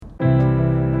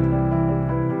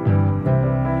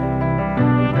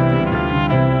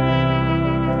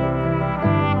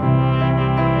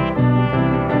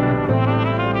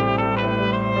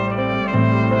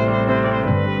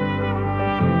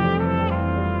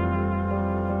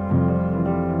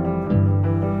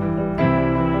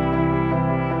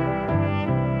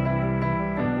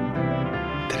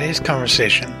Today's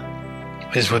conversation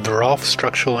is with Rolf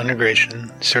Structural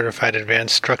Integration Certified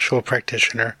Advanced Structural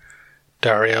Practitioner,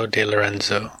 Dario De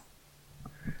Lorenzo.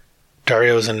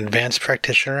 Dario is an advanced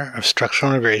practitioner of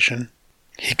structural integration.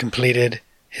 He completed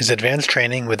his advanced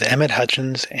training with Emmett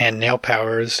Hutchins and Neil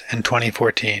Powers in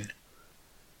 2014.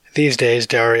 These days,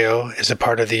 Dario is a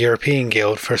part of the European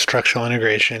Guild for Structural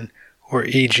Integration, or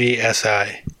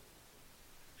EGSI.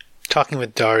 Talking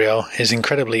with Dario is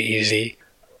incredibly easy,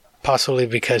 possibly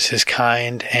because his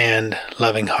kind and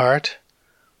loving heart,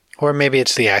 or maybe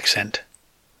it's the accent.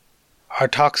 Our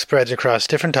talk spreads across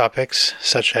different topics,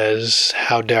 such as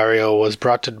how Dario was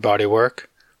brought to bodywork,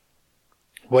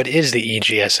 what is the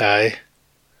EGSI,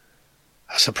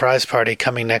 a surprise party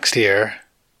coming next year,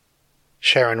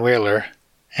 Sharon Wheeler,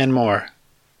 and more.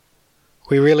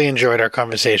 We really enjoyed our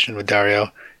conversation with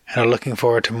Dario and are looking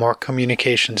forward to more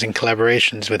communications and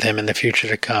collaborations with him in the future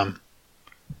to come.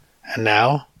 And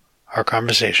now, our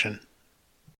conversation.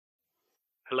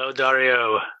 Hello,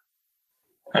 Dario.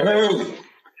 Hello.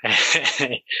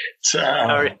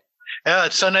 Sorry. Yeah,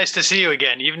 it's so nice to see you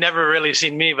again. You've never really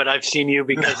seen me, but I've seen you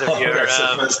because of your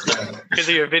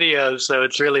videos. So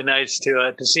it's really nice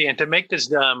to see and to make this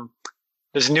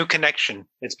new connection.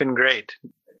 It's been great.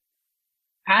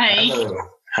 Hi. Hello.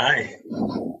 Hi.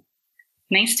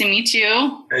 Nice to meet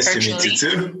you. Nice to meet you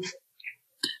too.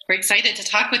 We're excited to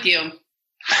talk with you.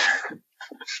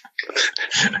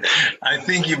 I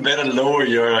think you better lower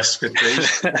your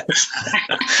expectations.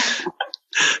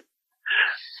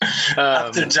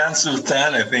 After Jan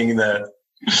Sultan, I think that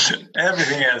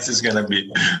everything else is going to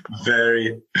be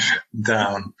very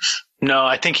down. No,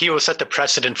 I think he will set the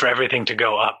precedent for everything to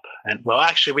go up. And well,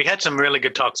 actually, we had some really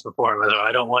good talks before. So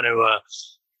I don't want to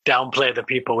downplay the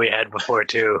people we had before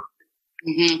too.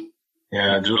 Mm-hmm.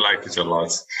 Yeah, I do like it a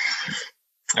lot.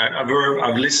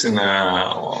 I've listened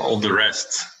all the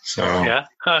rest, so yeah,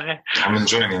 okay. I'm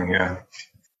enjoying. Yeah,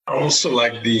 I also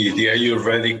like the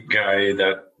Ayurvedic guy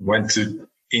that went to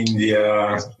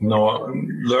India,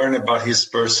 learn about his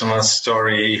personal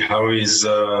story, how he's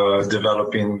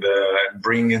developing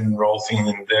bringing Rolfing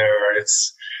in there.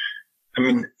 It's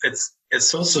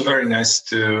also very nice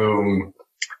to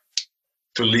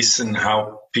listen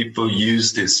how people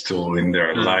use this tool in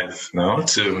their life,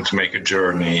 to make a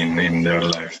journey in their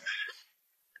life.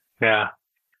 Yeah.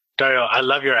 Dario, I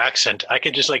love your accent. I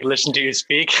could just listen to you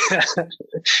speak.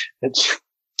 It's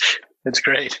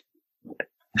great.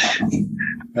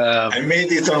 I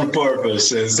made it on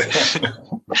purpose.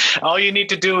 All you need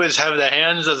to do is have the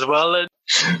hands as well.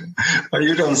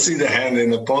 You don't see the hand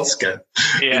in the podcast.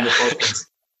 Yeah.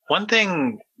 One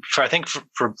thing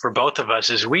for both of us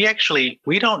is we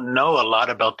don't know a lot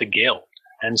about the Guild.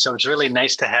 And so it's really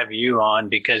nice to have you on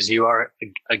because you are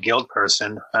a Guild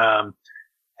person.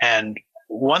 And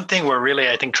one thing we're really,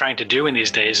 I think, trying to do in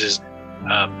these days is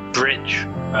bridge.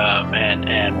 And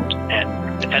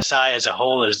SI as a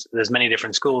whole there's many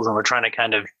different schools, and we're trying to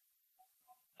kind of,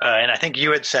 and I think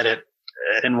you had said it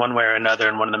in one way or another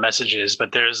in one of the messages,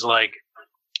 but there is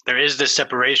this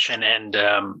separation and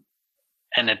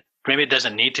maybe it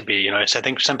doesn't need to be, I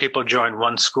think some people join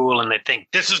one school and they think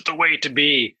this is the way to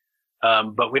be.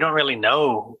 But we don't really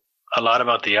know a lot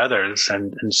about the others.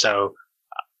 And so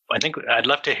I think I'd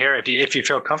love to hear if you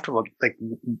feel comfortable,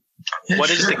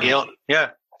 what is the Guild? Yeah.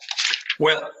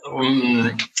 Well,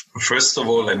 first of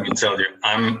all, let me tell you,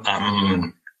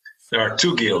 there are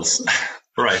two guilds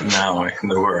right now in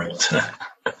the world.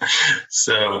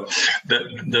 So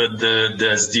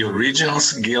there's the original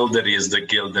guild, that is the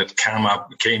guild that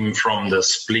came from the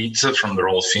split from the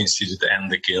Rolf Institute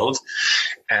and the Guild,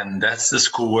 and that's the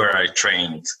school where I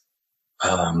trained.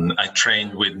 I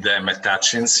trained with Emmett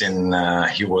Hutchins,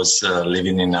 he was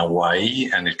living in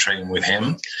Hawaii, and I trained with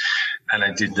him, and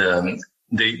I did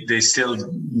They still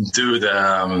do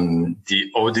the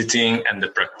auditing and the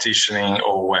practicing.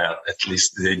 Oh, well, at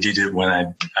least they did it when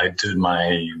I did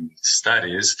my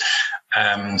studies.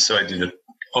 So I did the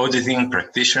auditing,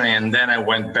 practicing, and then I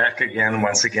went back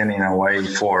once again in Hawaii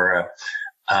for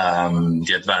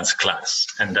the advanced class.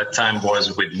 And that time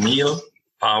was with Neil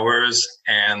Powers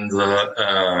and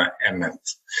Emmett.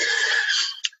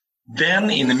 Then,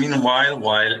 in the meanwhile,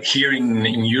 while here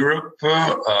in Europe,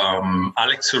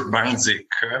 Alex Urbanzik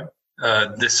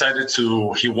decided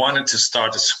he wanted to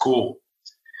start a school.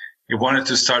 He wanted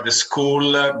to start a school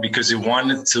because he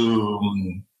wanted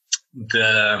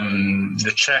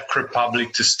the Czech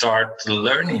Republic to start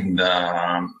learning the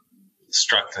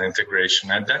structural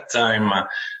integration. At that time,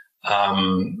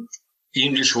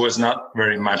 English was not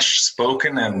very much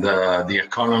spoken, and the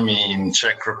economy in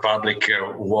Czech Republic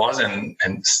was and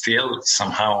still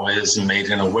somehow is made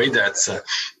in a way that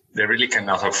they really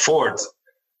cannot afford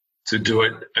to do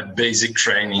a basic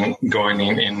training going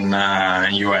in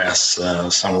US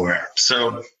somewhere.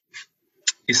 So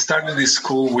he started this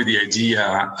school with the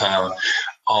idea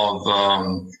of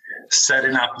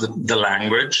setting up the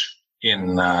language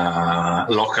in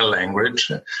local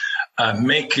language,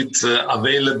 make it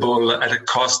available at a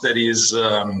cost that is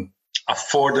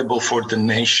affordable for the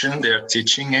nation they're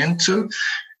teaching into,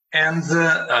 and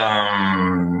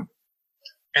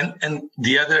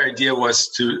the other idea was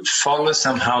to follow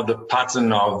somehow the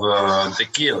pattern of the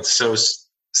guild. So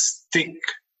stick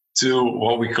to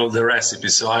what we call the recipe.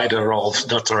 So Ida Rolf,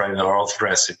 Dr. Ida Rolf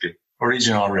recipe,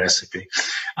 original recipe.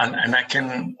 And I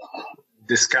can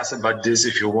discuss about this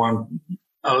if you want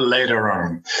later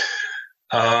on.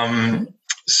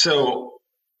 So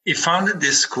he founded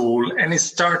this school and he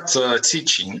started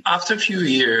teaching. After a few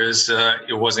years,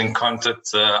 he was in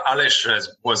contact. Aleš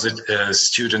was a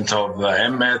student of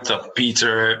Emmett, of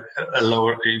Peter,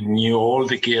 he knew all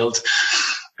the guild.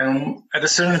 And at a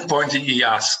certain point, he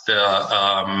asked,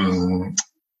 and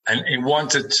he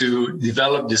wanted to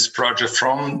develop this project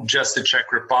from just the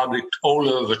Czech Republic all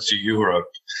over to Europe.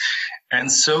 And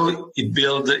so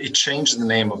he changed the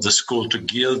name of the school to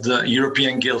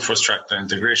European Guild for Structural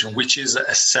Integration, which is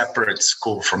a separate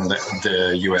school from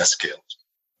the US Guild.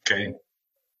 Okay.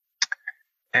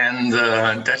 And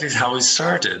that is how it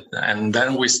started. And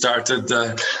then we started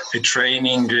a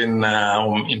training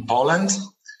in Poland.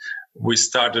 We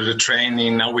started a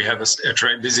training. Now we have a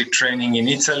basic training in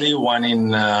Italy, one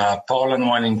in Poland,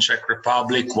 one in Czech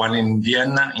Republic, one in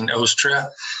Vienna, in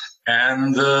Austria.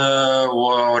 And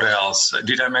what else?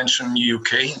 Did I mention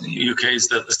UK? UK is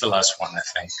the last one, I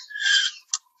think.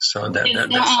 So that's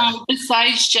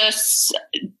besides just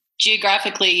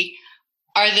geographically,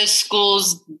 are the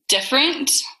schools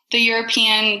different? The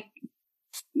European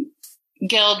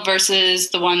Guild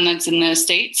versus the one that's in the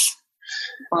States?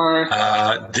 Or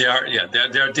they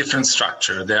are different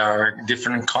structure. There are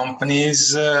different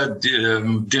companies,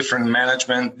 different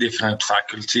management, different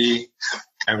faculty.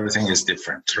 Everything is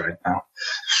different right now.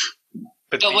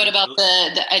 But what about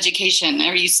the education?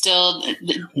 Are you still?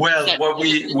 Well, what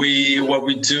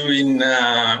we do in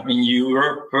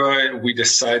Europe, we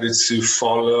decided to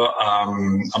follow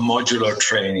a modular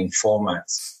training format.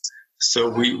 So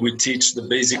we teach the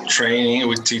basic training.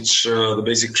 We teach the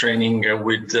basic training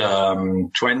with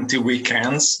 20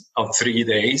 weekends of 3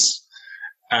 days.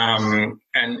 And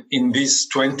in these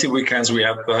 20 weekends, we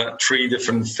have 3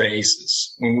 different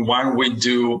phases. In one, we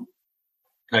do,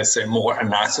 let's say, more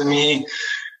anatomy,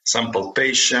 some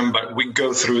palpation, but we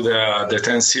go through the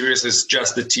 10 series. It's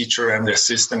just the teacher and the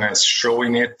assistant as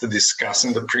showing it,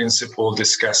 discussing the principle,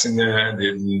 discussing what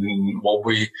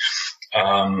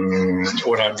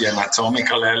are the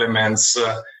anatomical elements,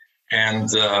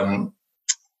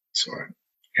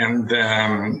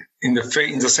 in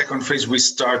the second phase, we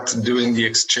start doing the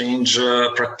exchange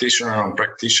practitioner on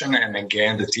practitioner, and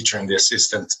again, the teacher and the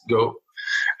assistant go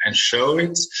and show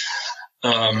it.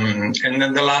 And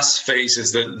then the last phase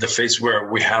is the phase where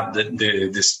we have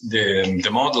the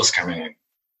models coming in.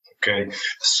 Okay,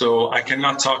 so I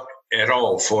cannot talk at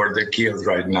all for the guild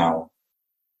right now.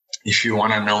 If you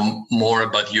want to know more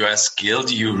about US Guild,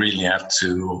 you really have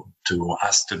to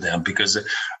ask to them, because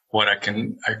what I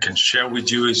can share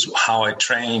with you is how I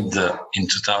trained in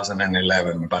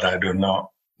 2011, but I don't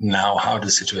know now how the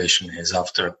situation is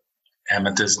after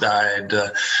Emmett has died,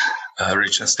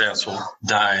 Richard Stensel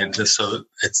died, so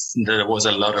there was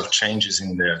a lot of changes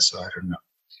in there, so I don't know.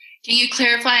 Can you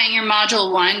clarify in your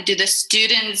module 1, do the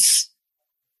students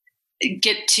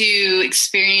get to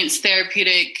experience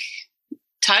therapeutic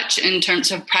touch in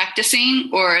terms of practicing,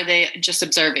 or are they just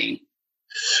observing?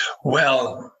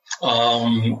 Well,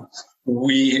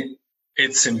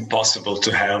 it's impossible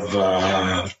to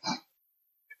have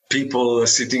people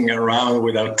sitting around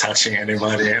without touching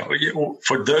anybody.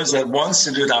 For those that wants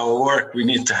to do our work, we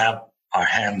need to have our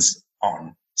hands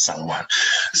on someone.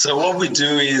 So what we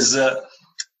do is,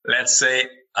 let's say,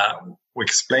 we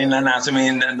explain anatomy,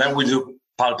 and then we do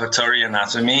palpatory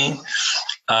anatomy.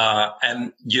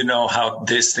 And you know how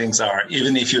these things are.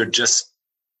 Even if you're just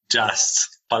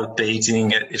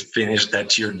palpating it finished,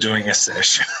 that you're doing a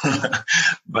session.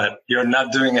 But you're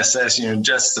not doing a session, you're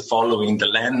just following the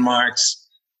landmarks.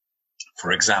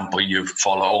 For example, you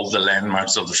follow all the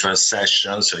landmarks of the first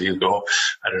session. So you go,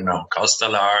 I don't know,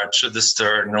 costal arch, the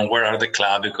sternum, where are the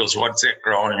clavicles, what's the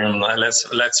acromion,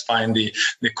 let's find the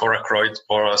coracoid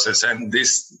process. And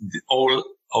this, all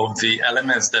of the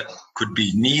elements that could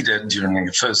be needed during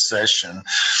the first session.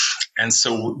 And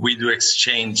so we do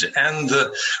exchange, and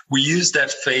we use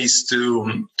that phase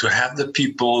to have the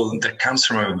people that comes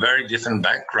from a very different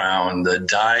background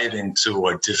dive into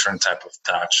a different type of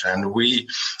touch. And we,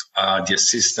 the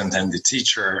assistant and the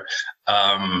teacher,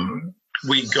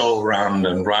 we go round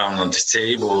and round on the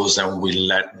tables, and we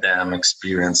let them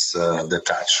experience the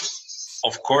touch.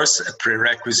 Of course, a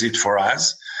prerequisite for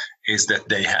us is that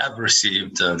they have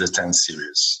received the 10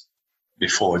 series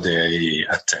before they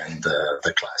attend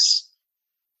the class.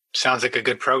 Sounds like a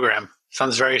good program.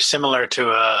 Sounds very similar to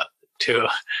a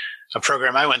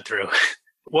program I went through.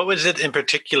 What was it in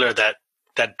particular that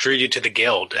drew you to the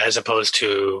Guild as opposed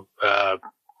to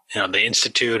the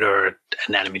Institute or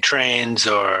Anatomy Trains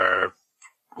or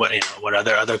what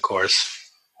other course?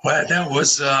 Well, that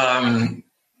was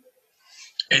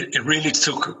it really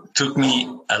took me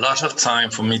a lot of time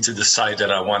for me to decide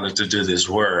that I wanted to do this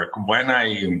work. When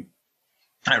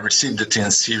I received the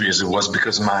 10 series, it was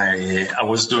because I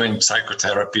was doing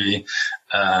psychotherapy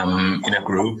in a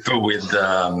group with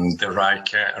the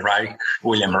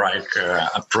William Reich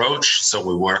approach. So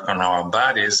we work on our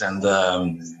bodies, and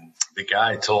the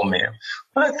guy told me,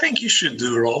 well, I think you should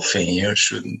do Rolfing.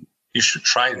 You should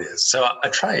try this. So I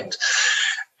tried.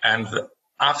 And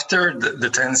after the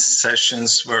 10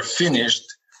 sessions were finished,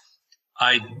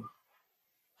 I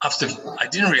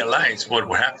didn't realize what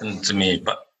would happen to me,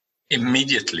 but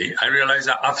immediately I realized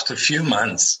that after a few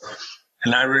months,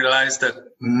 and I realized that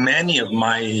many of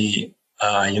my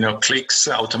clicks,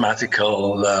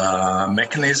 automatical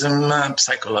mechanism,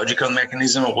 psychological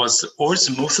mechanism was or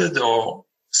smoothed or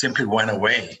simply went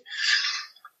away.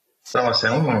 So I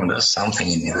said, there's something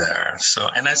in there. So,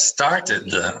 and I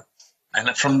started, and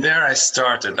from there I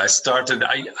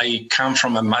come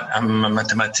from I'm a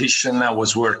mathematician. I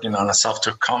was working on a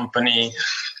software company.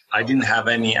 I didn't have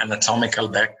any anatomical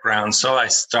background, so I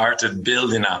started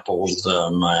building up all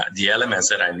the elements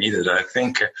that I needed. I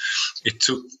think it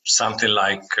took something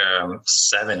like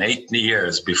 7-8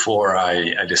 years before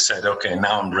I decided, okay,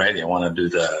 now I'm ready. I want to do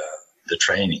the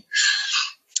training.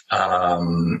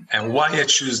 And why I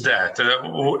choose that?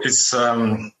 It's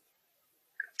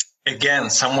again,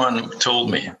 someone told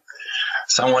me.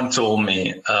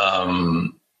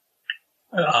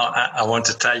 I want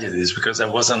to tell you this because I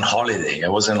was on holiday. I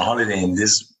was on holiday in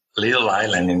this little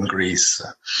island in Greece,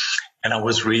 and I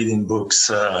was reading books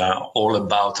all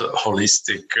about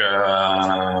holistic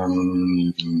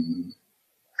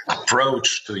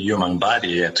approach to human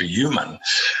body, to human.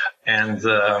 And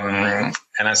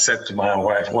I said to my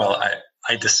wife, well,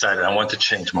 I decided I want to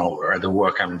change the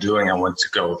work I'm doing. I want to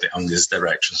go on this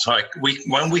direction. So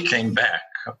when we came back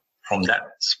from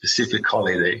that specific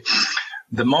holiday,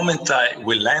 the moment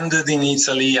we landed in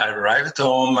Italy, I arrived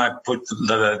home, I put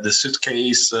the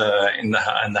suitcase in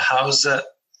the house.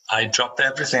 I dropped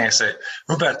everything. I said,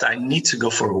 Roberta, I need to go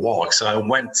for a walk. So I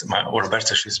went,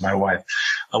 Roberta, she's my wife.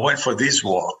 I went for this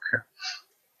walk.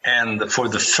 And for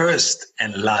the first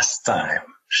and last time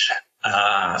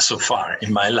so far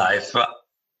in my life,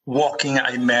 walking,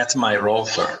 I met my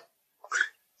Rolfer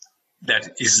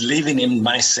that is living in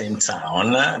my same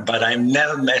town, but I've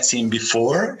never met him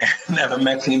before, never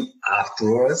met him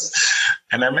afterwards.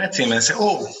 And I met him and I said,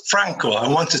 oh, Franco, I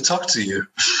want to talk to you.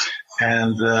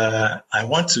 And I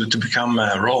want to become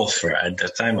a Rolfer. At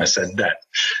that time, I said that.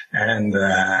 And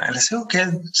I said, okay,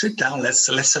 sit down, let's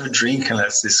have a drink and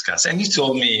let's discuss. And he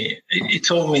told me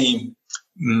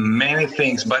many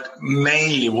things, but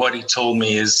mainly what he told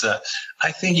me is,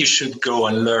 I think you should go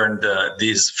and learn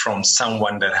this from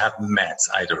someone that have met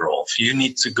Ida Rolf. You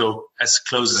need to go as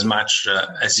close as much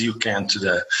as you can to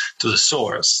the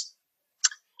source.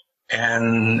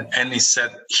 And he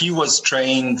said he was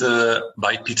trained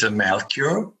by Peter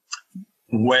Melchior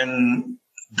when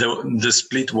the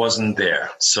split wasn't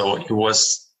there. So he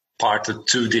was part of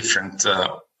two different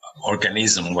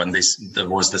organisms. When there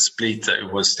was the split,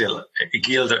 it was still a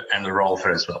Gilder and a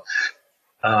Rolfer as well.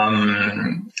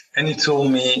 And he told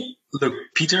me, look,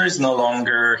 Peter is no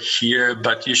longer here,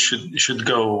 but you should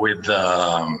go with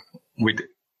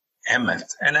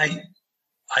Emmett. And I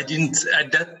didn't,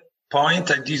 at that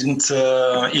point, I didn't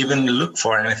even look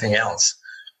for anything else.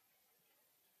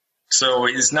 So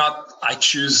it's not, I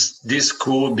choose this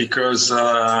school because,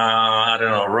 I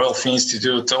don't know, Rolf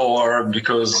Institute or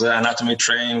because Anatomy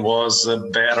Train was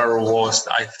better or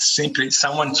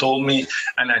someone told me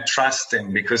and I trust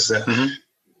him because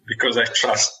I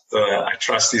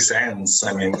trust his hands.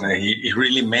 I mean, he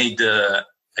really made a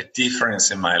difference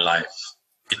in my life.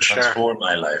 He transformed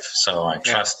my life. So I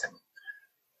trust him.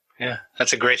 Yeah,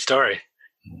 that's a great story.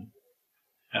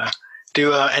 Yeah.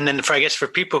 And then for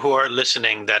people who are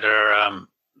listening that are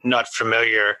not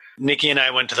familiar, Nikki and I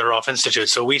went to the Rolf Institute,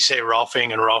 so we say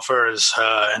Rolfing and Rolfers,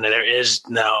 and there is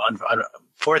now,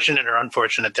 fortunate or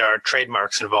unfortunate, there are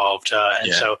trademarks involved.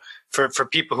 So for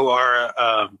people who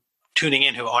are tuning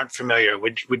in who aren't familiar,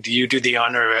 would you do the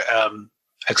honor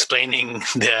explaining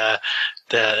the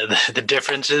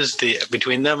differences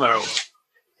between them? Or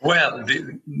well,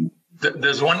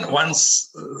 there's one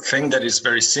thing that is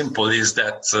very simple, is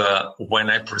that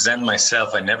when I present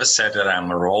myself, I never said that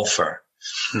I'm a Rolfer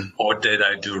or that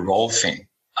I do Rolfing.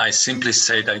 I simply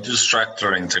said I do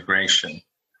structural integration,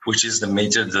 which is the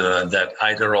method that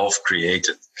Ida Rolf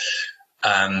created.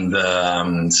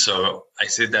 And so I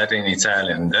said that in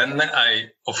Italian. Then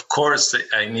I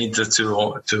needed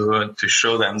to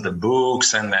show them the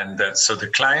books, and then so the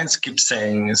clients keep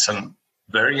saying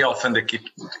very often they keep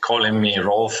calling me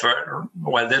Rolfer.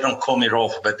 Well, they don't call me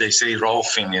Rolf, but they say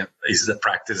Rolfing is the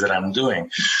practice that I'm doing.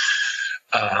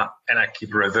 And I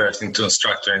keep reverting to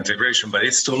structural integration, but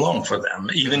it's too long for them.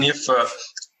 Even if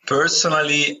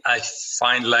personally I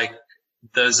find like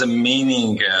there's a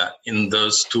meaning in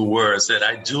those two words that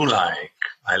I do like.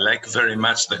 I like very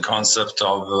much the concept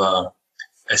of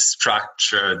a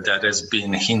structure that has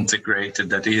been integrated,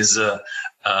 that is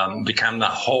become a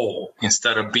whole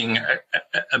instead of being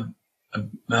a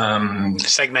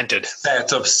segmented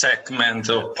set of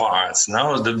segmental parts.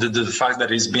 No, the fact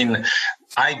that it's been,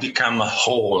 I become a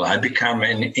whole, I become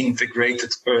an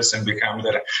integrated person,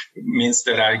 means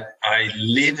that I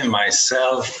live in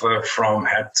myself from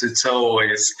head to toe.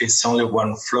 It's only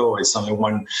one flow. It's only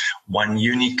one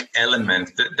unique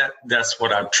element. That's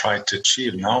what I've tried to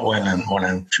achieve now when I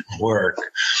work.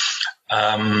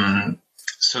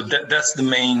 So that's the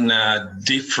main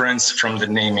difference from the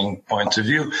naming point of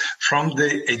view. From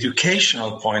the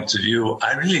educational point of view,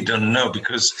 I really don't know,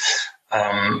 because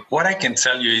what I can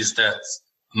tell you is that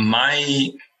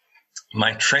my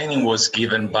training was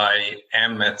given by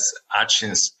Emmett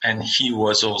Hutchins, and he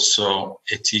was also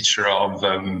a teacher of,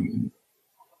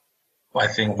 I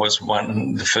think was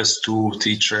the first two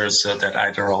teachers that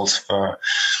Ida Rolf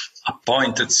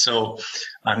appointed. So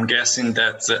I'm guessing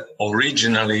that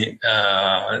originally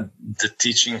the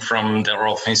teaching from the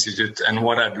Rolf Institute and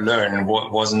what I've learned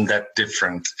wasn't that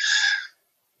different.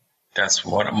 That's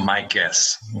what my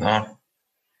guess. No?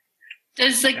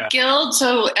 Does the guild,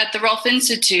 so at the Rolf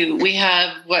Institute, we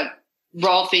have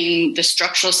Rolfing, the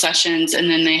structural sessions, and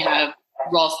then they have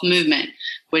Rolf Movement,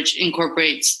 which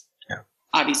incorporates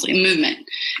obviously movement.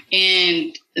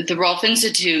 And the Rolf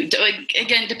Institute,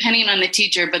 again, depending on the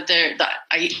teacher, but the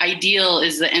ideal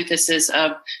is the emphasis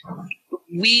of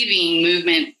weaving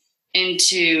movement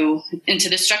into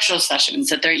the structural sessions,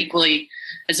 that they're equally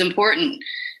as important.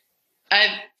 I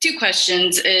have two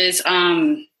questions.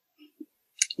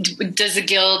 Does the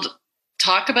guild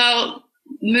talk about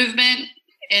movement?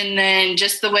 And then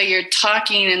just the way you're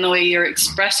talking and the way you're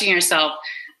expressing yourself,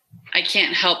 I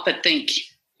can't help but think,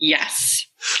 yes.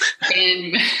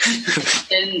 And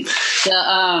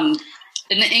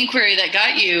the inquiry that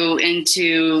got you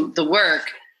into the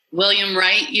work, William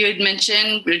Wright, you had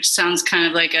mentioned, which sounds kind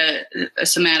of like a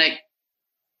somatic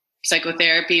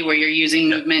psychotherapy where you're using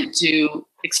movement to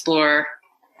explore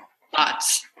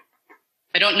thoughts.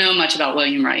 I don't know much about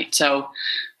William Wright, so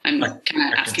I'm kind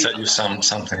of asking. I can tell you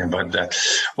something about that.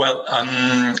 Well,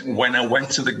 when I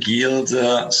went to the guild,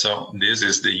 so this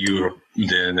is the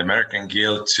American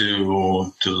Guild,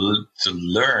 to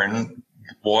learn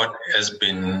what has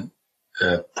been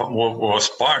what was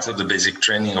part of the basic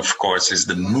training. Of course, is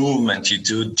the movement you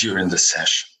do during the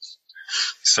sessions.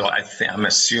 So I'm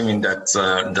assuming that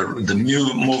the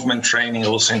new movement training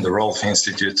also in the Rolf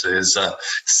Institute is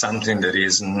something that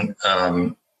isn't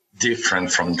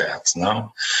different from that.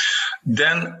 No.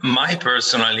 Then my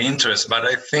personal interest, but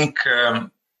I think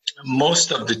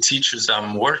most of the teachers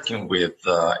I'm working with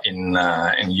in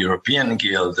European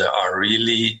Guild are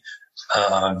really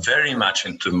very much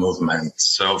into movement.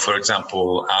 So, for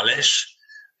example, Alesh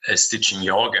is teaching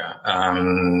yoga.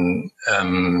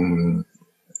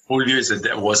 Julio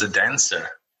was a dancer.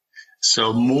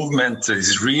 So movement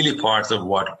is really part of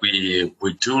what we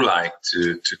do like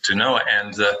to know.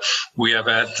 And we have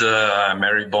had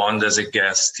Mary Bond as a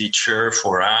guest teacher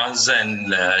for us,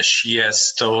 and she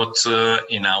has taught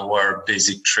in our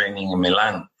basic training in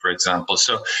Milan, for example.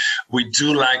 So we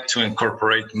do like to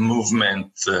incorporate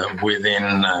movement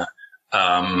within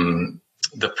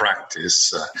the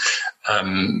practice.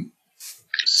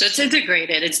 So it's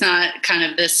integrated. It's not kind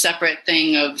of this separate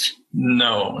thing of...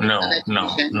 No.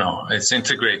 It's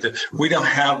integrated. We don't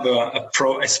have a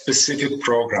specific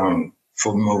program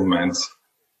for movement.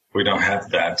 We don't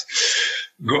have that.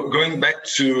 Going back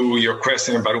to your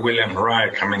question about William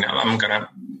Reich, I mean, I'm gonna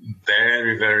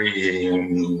very,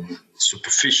 very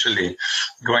superficially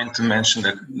going to mention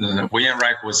that William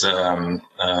Reich was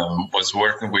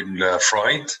working with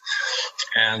Freud,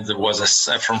 and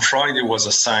from Freud it was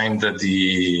assigned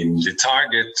the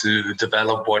target to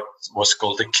develop what was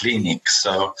called a clinic,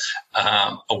 so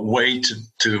a way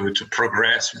to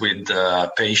progress with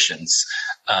patients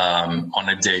on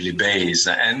a daily basis.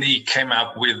 And he came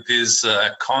up with this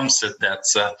concept that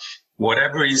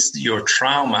whatever is your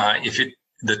trauma,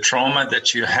 the trauma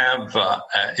that you have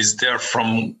is there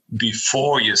from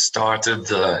before you started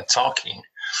talking,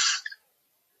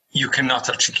 you cannot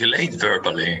articulate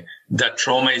verbally. That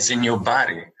trauma is in your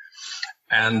body.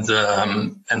 And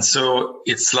so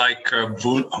it's like a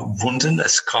wound, a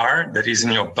scar that is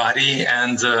in your body.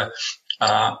 And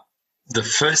the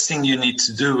first thing you need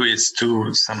to do is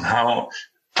to somehow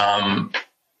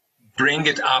bring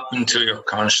it up into your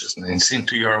consciousness,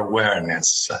 into your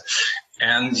awareness.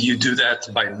 And you do that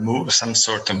by some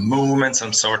sort of movement,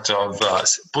 some sort of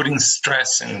putting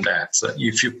stress in that. So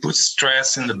if you put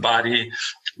stress in the body,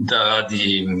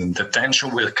 the tension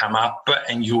will come up,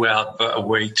 and you have a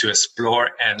way to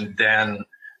explore and then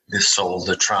dissolve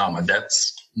the trauma.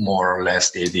 That's more or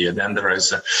less the idea. Then there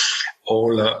is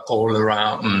all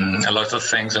around a lot of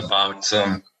things about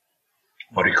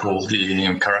what we call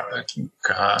the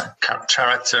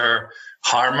character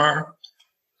armor.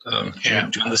 Do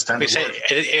you understand? We say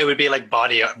it would be like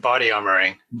body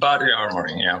armoring. Body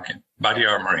armoring, yeah, okay. Body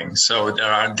armoring. So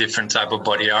there are different type of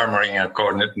body armoring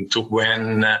according to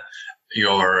when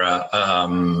your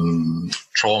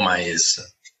trauma is.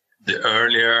 The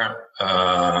earlier,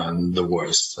 the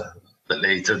worse. The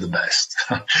later, the best.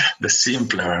 The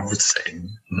simpler, I would say.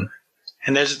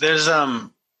 And there's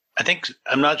I think,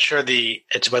 I'm not sure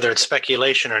whether it's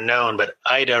speculation or known, but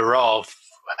Ida Rolf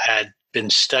had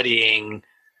been studying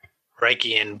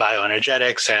Reiki and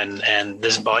bioenergetics and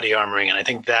this body armoring. And I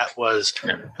think that was,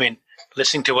 I mean,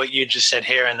 listening to what you just said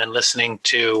here and then listening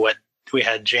to what we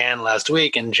had Jan last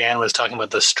week, and Jan was talking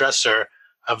about the stressor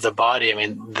of the body. I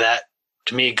mean, that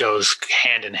to me goes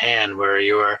hand in hand, where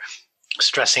you're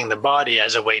stressing the body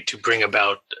as a way to bring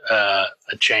about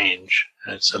a change.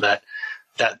 And so that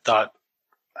thought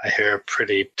I hear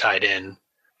pretty tied in.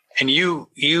 And you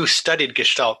studied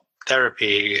Gestalt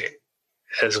therapy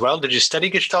as well. Did you study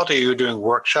Gestalt, or you were doing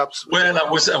workshops? Well, I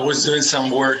was doing some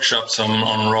workshops on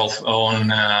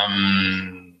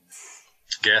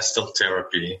Gestalt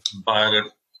therapy,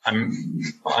 but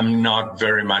I'm not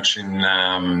very much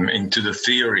into the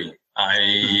theory.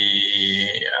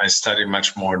 I study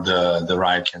much more the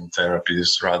Reichian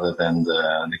therapies rather than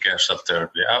the Gestalt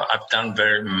therapy. I've done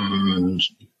very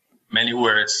many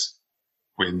works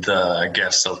with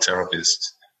Gestalt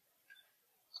therapists.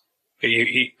 But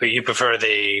you prefer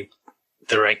the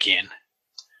Reichian?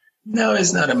 No,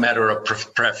 it's not a matter of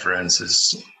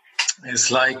preferences. It's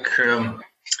like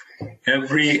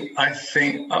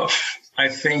I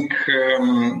think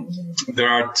there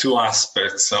are two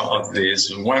aspects of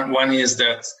this. One is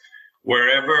that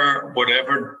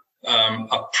whatever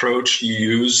approach you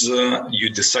use, you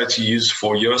decide to use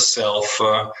for yourself.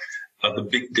 The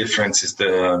big difference is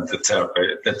the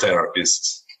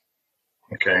therapist.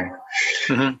 Okay.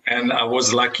 Mm-hmm. And I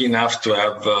was lucky enough to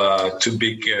have two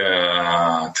big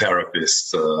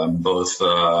therapists, both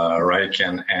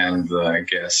Reichian and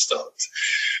Gestalt.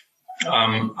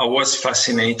 I was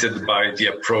fascinated by the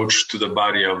approach to the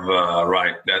body of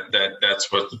Reich.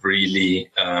 That's what really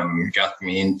got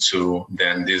me into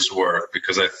then this work,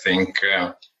 because I think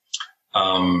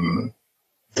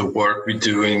the work we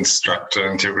do in structural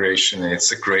integration,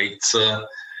 it's a great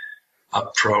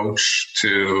approach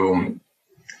to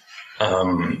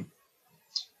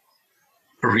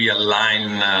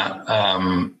realign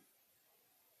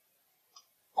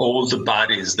all the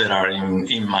bodies that are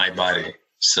in my body.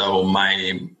 So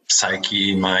my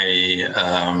psyche, my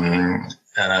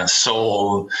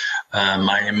soul,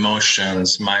 my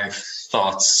emotions, my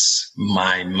thoughts,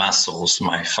 my muscles,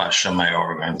 my fascia, my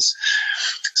organs.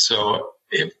 So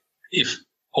if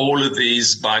all of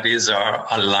these bodies are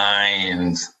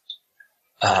aligned,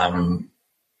 I'm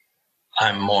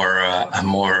more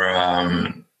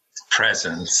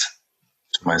present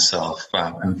to myself.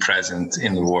 I'm present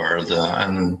in the world,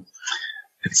 and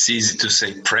it's easy to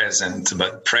say present,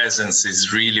 but presence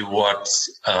is really what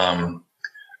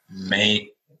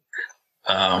make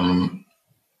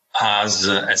us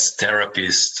as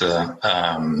therapists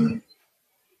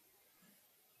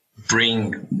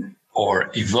bring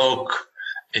or evoke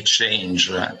a change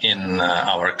in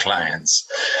our clients.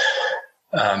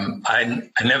 I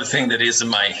never think that is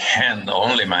my hand,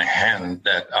 only my hand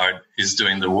that is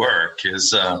doing the work.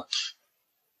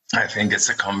 I think it's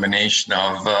a combination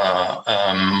of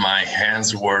my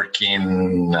hands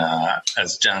working,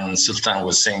 as Jan Sultan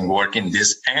was saying, working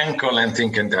this ankle and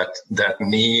thinking that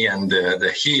knee and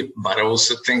the hip, but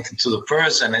also thinking to the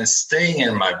person and staying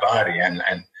in my body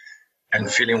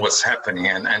and feeling what's happening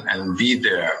and be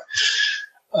there.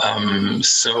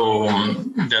 So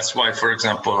that's why, for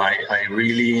example, I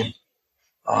really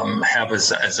have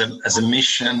as a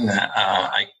mission.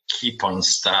 I keep on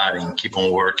studying, keep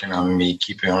on working on me,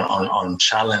 keeping on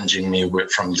challenging me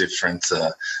from different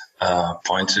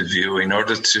points of view in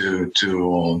order to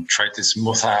try to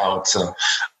smooth out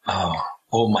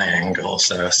all my angles.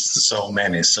 There's so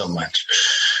much.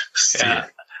 Yeah.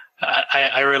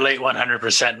 I relate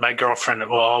 100%. My girlfriend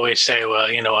will always say, well,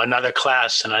 another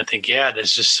class. And I think,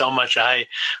 there's just so much I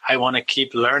want to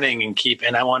keep learning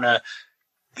and I want to,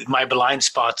 my blind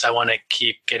spots, I want to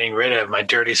keep getting rid of. My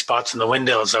dirty spots in the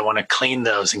windows, I want to clean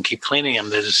those and keep cleaning them.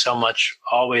 There's so much,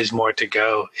 always more to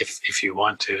go if you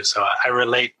want to. So I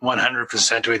relate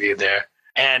 100% with you there.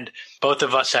 And both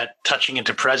of us at Touching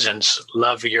into Presence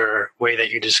love your way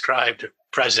that you described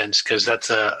presence, because that's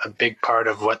a big part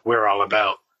of what we're all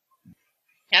about.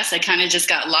 Yes, I kind of just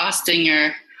got lost in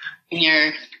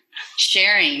your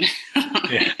sharing.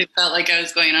 Yeah. It felt like I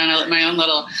was going on my own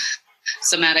little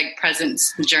somatic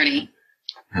presence journey.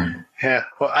 Yeah.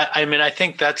 Well, I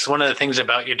think that's one of the things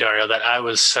about you, Dario, that I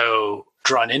was so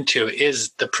drawn into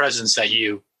is the presence that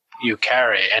you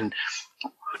carry. And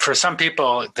for some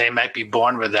people, they might be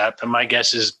born with that. But my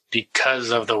guess is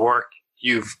because of the work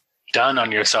you've done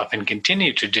on yourself and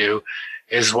continue to do,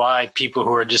 is why people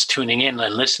who are just tuning in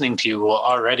and listening to you will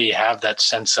already have that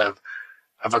sense of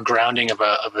a grounding of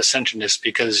a centeredness,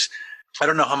 because I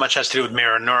don't know how much has to do with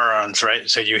mirror neurons, right?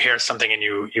 So you hear something and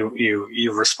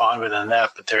you respond within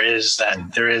that, but there is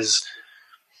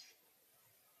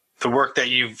the work that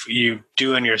you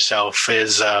do in yourself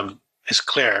is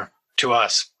clear to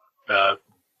us.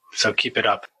 So keep it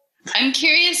up. I'm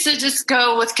curious to just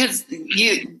go with, because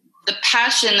the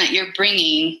passion that you're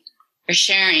bringing or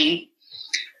sharing,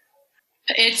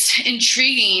 it's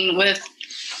intriguing with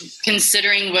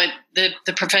considering what the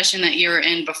profession that you were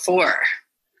in before.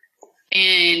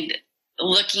 And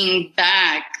looking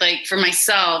back, like for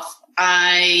myself,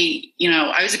 I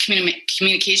was a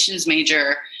communications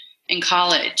major in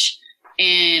college.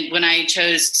 And when I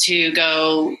chose to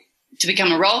go to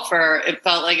become a rolfer, it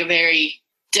felt like a very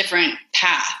different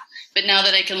path. But now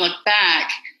that I can look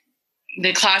back,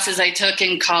 the classes I took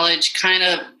in college kind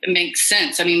of make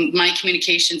sense. I mean, my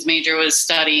communications major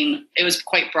it was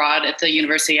quite broad at the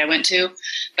university I went to,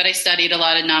 but I studied a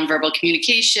lot of nonverbal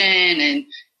communication and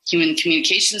human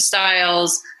communication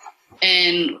styles.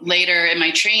 And later in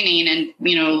my training and,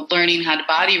 learning how to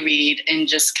body read and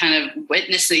just kind of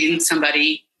witnessing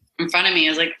somebody in front of me, I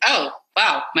was like, oh,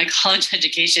 wow, my college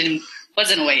education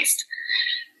wasn't a waste.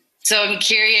 So I'm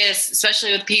curious,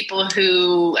 especially with people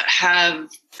who have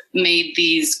made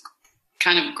these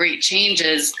kind of great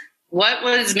changes, what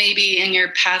was maybe in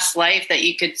your past life that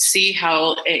you could see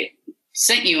how it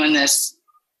sent you in this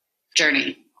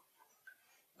journey?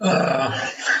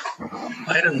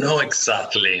 I don't know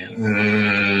exactly.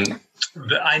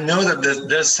 I know that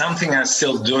there's something I'm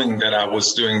still doing that I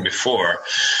was doing before.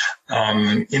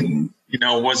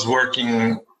 Was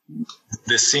working.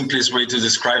 The simplest way to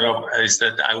describe it is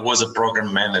that I was a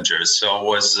program manager. So I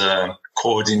was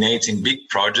coordinating big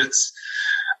projects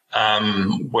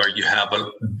where you have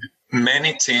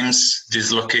many teams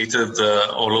dislocated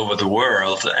all over the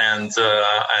world, and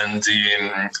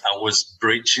I was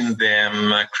bridging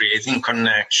them, creating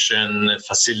connection,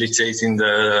 facilitating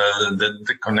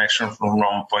the connection from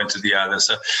one point to the other.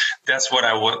 So that's what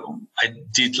I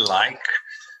did like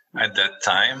at that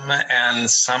time, and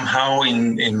somehow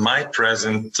in my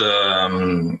present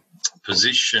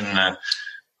position,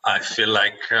 I feel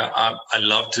like I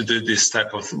love to do this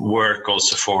type of work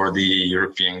also for the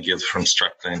European Guild from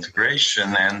Structural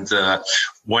Integration. And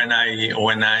when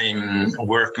I'm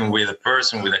working with a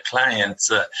person, with a client,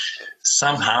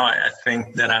 somehow I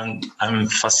think that I'm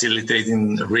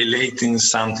facilitating, relating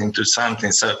something to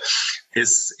something. So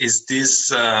is this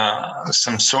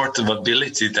some sort of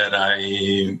ability that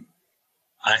I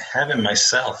have in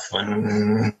myself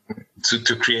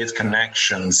to create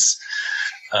connections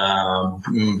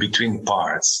between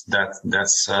parts.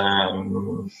 That's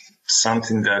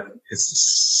something that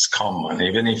is common,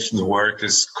 even if the work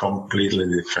is completely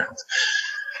different.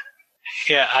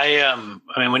 Yeah, I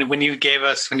mean, when you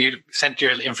sent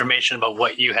your information about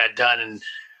what you had done, and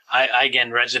I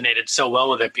again resonated so well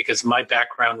with it because my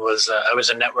background was I was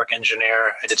a network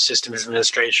engineer. I did systems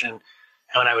administration.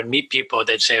 And when I would meet people,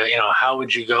 they'd say, how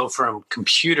would you go from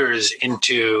computers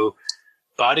into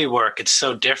body work? It's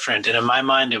so different. And in my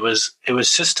mind, it was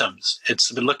systems.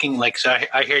 It's looking like, so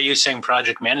I hear you saying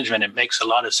project management. It makes a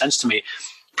lot of sense to me.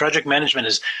 Project management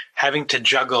is having to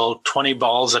juggle 20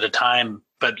 balls at a time,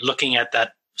 but looking at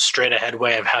that straight ahead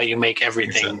way of how you make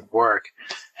everything work.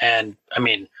 And I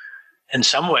mean, in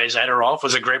some ways, Ida Rolf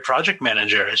was a great project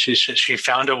manager. She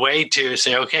found a way to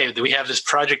say, okay, we have this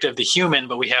project of the human,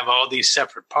 but we have all these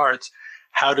separate parts.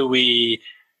 How do we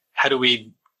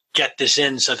get this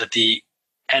in so that the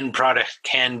end product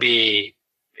can be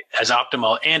as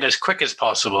optimal and as quick as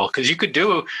possible? Because you could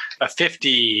do a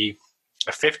 50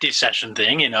 session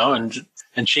thing, and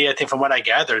she, I think from what I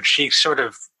gathered, she sort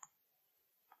of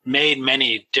made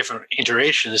many different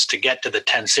iterations to get to the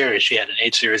 10 series. She had an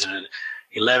 8 series and an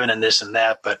 11 and this and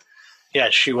that. But yeah,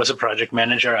 she was a project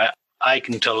manager. I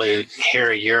can totally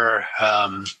hear your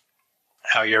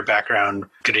how your background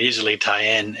could easily tie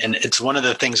in. And it's one of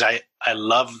the things I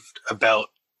loved about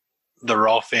the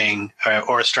Rolfing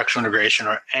or structural integration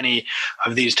or any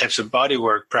of these types of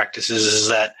bodywork practices is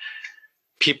that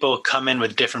people come in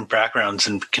with different backgrounds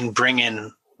and can bring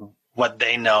in what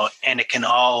they know, and it can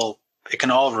all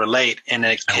relate, and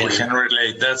we can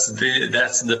relate. That's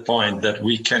the point that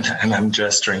we can, and I'm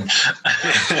gesturing,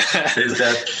 is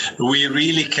that we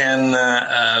really can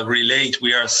relate.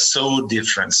 We are so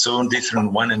different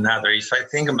one another. If I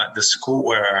think about the school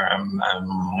where I'm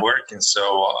working,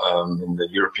 in the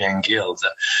European Guild,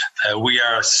 we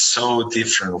are so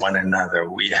different one another.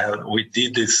 We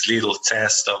did this little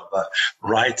test of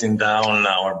writing down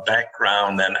our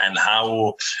background and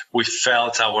how we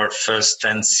felt our first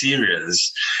 10 series.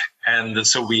 And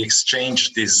so we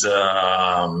exchanged these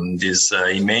emails,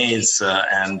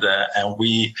 and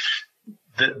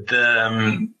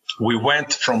we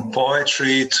went from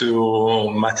poetry to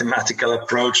mathematical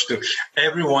approach to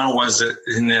everyone was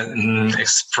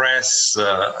express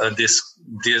this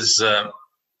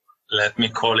let me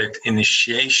call it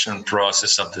initiation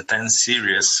process of the 10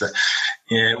 series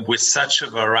with such a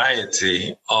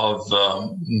variety of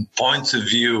points of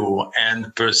view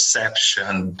and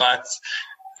perception. But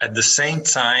at the same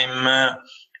time,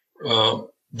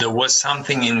 there was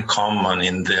something in common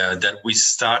in there, that we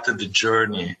started a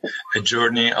journey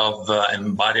of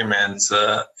embodiment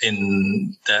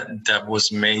that was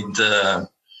made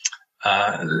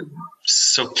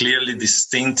so clearly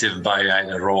distinctive by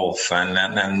Ida Rolf,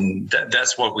 and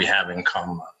that's what we have in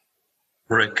common,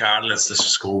 regardless of the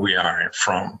school we are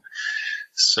from.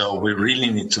 So we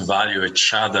really need to value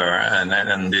each other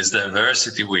and this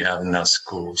diversity we have in our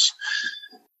schools.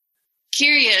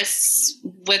 Curious,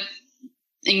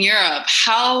 in Europe,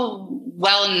 how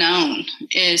well known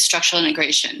is structural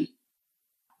integration?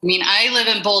 I mean, I live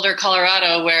in Boulder,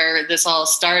 Colorado, where this all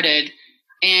started,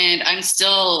 and I'm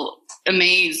still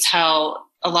amazed how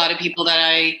a lot of people that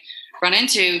I run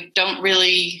into don't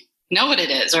really know what it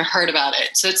is or heard about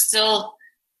it. So it's still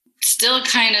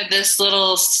kind of this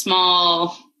little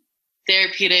small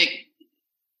therapeutic.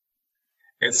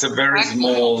 It's a very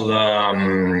small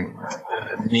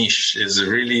niche. Is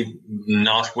really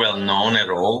not well known at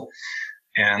all.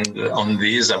 And on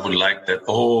this, I would like that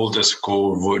all the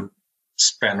school would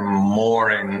spend more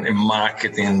in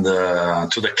marketing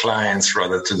to the clients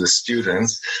rather to the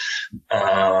students,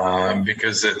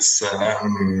 because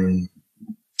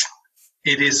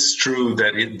it is true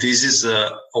that this is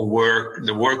the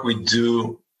work we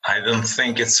do. I don't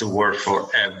think it's a work for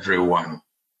everyone.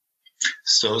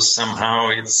 So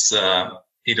somehow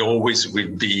it always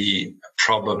will be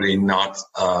probably not,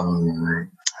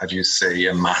 how do you say,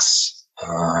 a mass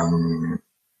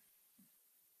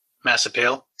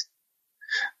appeal?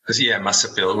 Yeah, mass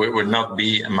appeal. It would not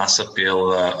be a mass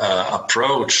appeal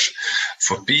approach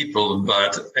for people,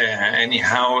 but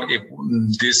anyhow,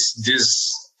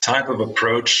 this type of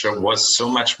approach was so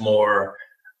much more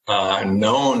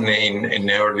known in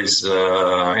early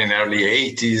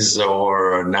 80s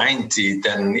or 90s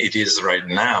than it is right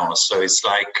now. So it's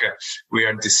like we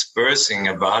are dispersing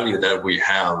a value that we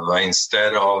have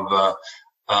instead of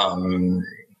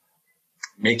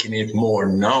making it more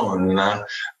known.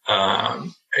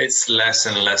 It's less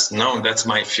and less known. That's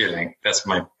my feeling. That's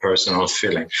my personal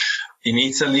feeling. In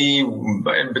Italy,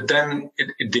 but then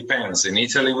it depends. In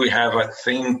Italy, we have, I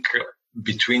think,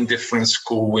 between different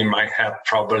schools, we might have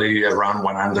probably around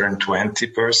 120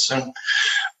 person.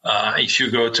 If you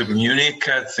go to Munich,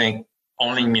 I think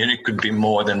only Munich could be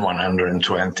more than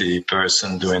 120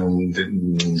 person doing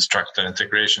the structural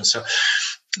integration. So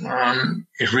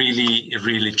It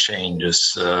really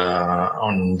changes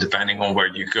on depending on where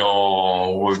you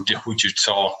go, who you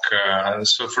talk.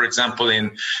 So, for example,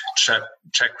 in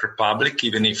Czech Republic,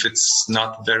 even if it's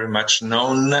not very much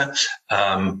known,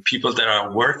 people that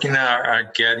are working are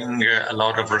getting a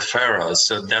lot of referrals.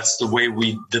 So that's the way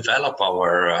we develop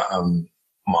our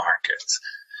market,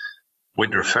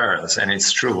 with referrals. And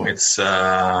it's true. It's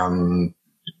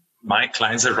my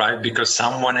clients arrive because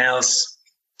someone else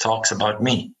talks about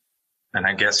me. And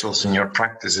I guess also in your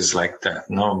practice is like that.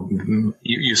 No,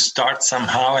 you start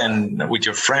somehow and with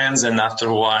your friends, and after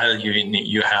a while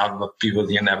you have people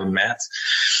you never met.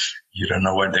 You don't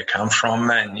know where they come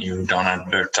from, and you don't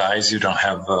advertise. You don't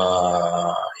have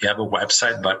you have a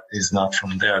website, but it's not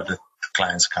from there that the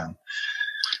clients come.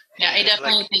 Yeah, I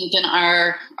definitely think in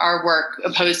our work,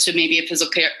 opposed to maybe a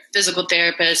physical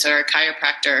therapist or a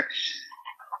chiropractor,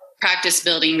 practice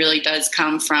building really does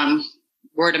come from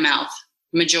word of mouth,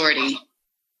 majority.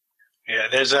 Yeah,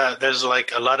 there's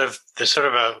like a lot of, there's sort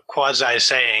of a quasi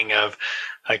saying of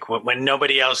like when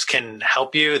nobody else can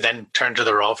help you, then turn to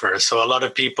the Rolfers. So a lot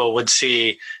of people they'd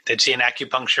see an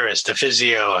acupuncturist, a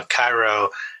physio, a chiro,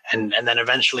 and then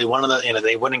eventually one of the,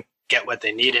 they wouldn't get what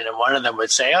they needed, and one of them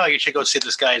would say, oh, you should go see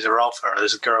this guy, he's a Rolfer, or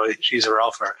this girl, she's a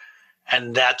Rolfer,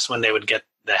 and that's when they would get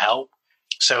the help.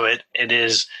 So it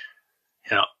is,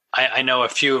 I know a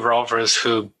few Rolfers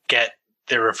who get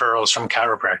their referrals from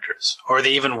chiropractors, or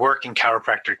they even work in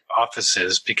chiropractic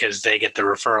offices because they get the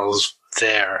referrals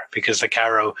there, because the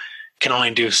chiro can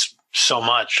only do so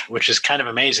much, which is kind of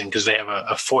amazing because they have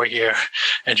a 4-year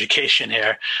education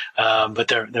here, but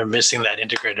they're missing that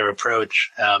integrative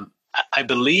approach. I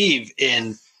believe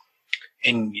in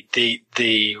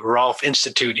the Rolf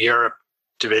Institute Europe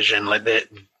division,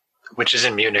 which is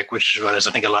in Munich, which is what I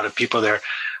think a lot of people there.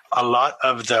 A lot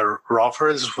of the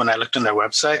Rolfers, when I looked on their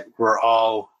website, were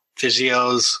all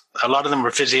physios. A lot of them were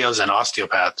physios and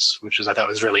osteopaths, which I thought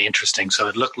was really interesting. So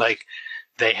it looked like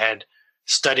they had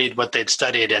studied what they'd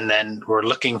studied and then were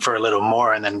looking for a little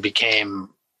more and then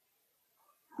became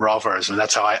Rolfers. And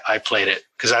that's how I played it.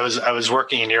 Because I was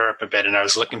working in Europe a bit and I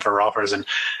was looking for Rolfers. And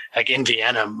like in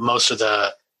Vienna, most of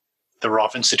the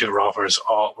Rolf Institute Rolfers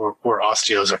all were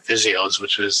osteos or physios,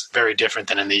 which was very different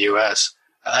than in the US.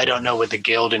 I don't know with the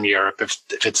guild in Europe if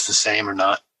it's the same or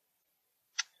not.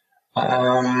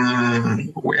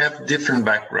 We have different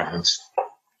backgrounds.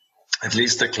 At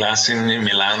least the class in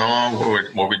Milano,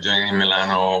 what we're doing in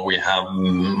Milano, we have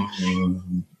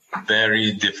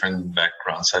very different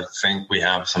backgrounds. I think we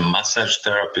have some massage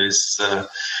therapists,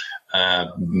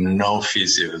 no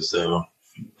physios though.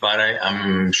 But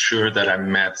I'm sure that I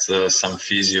met some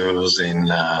physios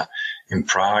in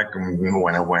Prague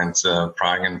when I went to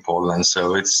Prague and Poland.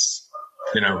 So it's,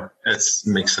 it's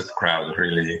mixed crowd,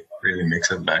 really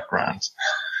mixed backgrounds.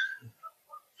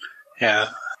 Yeah.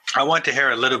 I want to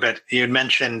hear a little bit. You had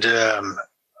mentioned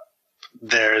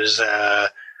there's a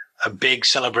big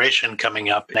celebration coming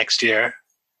up next year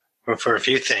for a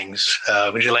few things.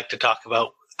 Would you like to talk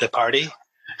about the party?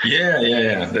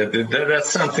 Yeah. That's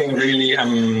something really.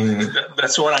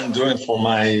 That's what I'm doing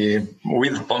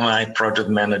with my project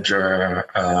manager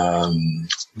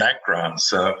background.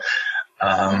 So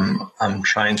I'm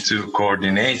trying to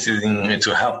coordinate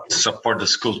to help support the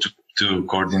school to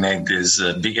coordinate this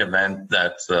big event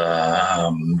that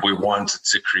we wanted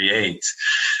to create.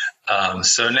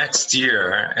 So next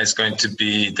year is going to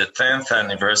be the 10th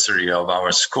anniversary of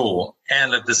our school,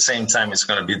 and at the same time, it's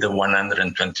going to be the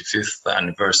 125th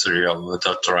anniversary of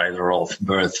Dr. Ida Rolf's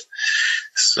birth.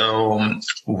 So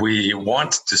we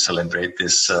wanted to celebrate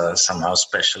this somehow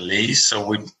specially. So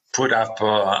we put up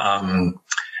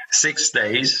 6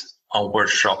 days of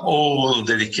workshop, all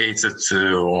dedicated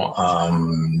to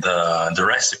the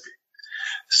recipe.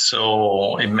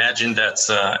 So imagine that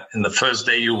in the first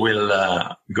day you will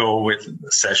go with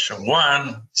session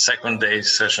 1, second day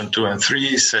session 2 and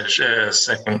 3,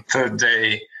 third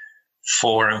day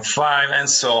 4 and 5, and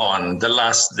so on. The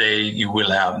last day you will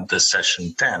have the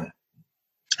session 10.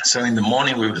 So in the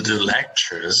morning we will do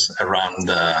lectures around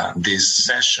this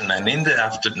session, and in the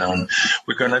afternoon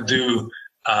we're going to do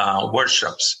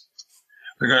workshops.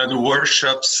 We're going to do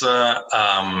workshops,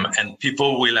 and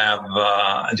people will have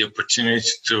the opportunity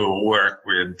to work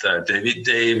with David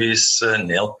Davis,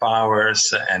 Neil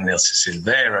Powers, and Nelson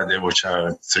Silveira, which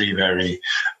are 3 very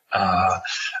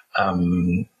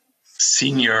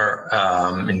senior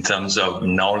in terms of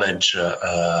knowledge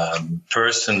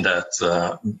person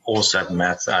that also have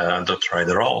met Dr.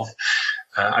 Ida Rolf.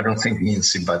 I don't think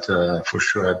Nancy, but for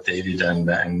sure David and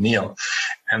Neil.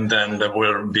 And then there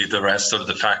will be the rest of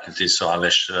the faculty. So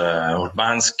Aleš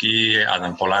Urbanski,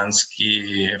 Adam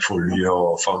Polanski,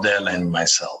 Fulvio Faudella, and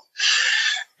myself.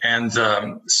 And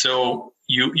so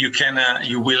you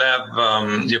will have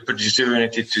the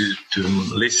opportunity to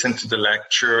listen to the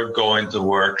lecture, go into the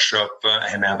workshop,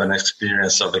 and have an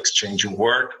experience of exchanging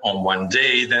work on one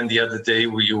day. Then the other day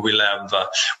you will have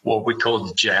what we call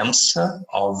the gems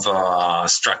of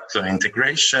structural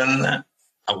integration,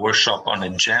 a workshop on the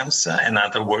gems,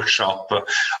 another workshop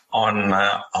on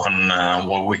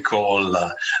what we call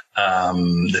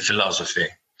the philosophy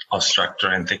of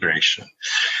structural integration.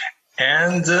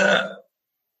 And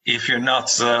if you're not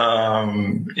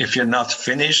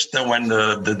finished when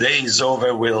the day is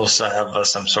over, we'll also have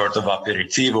some sort of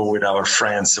aperitivo with our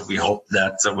friends. We hope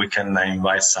that we can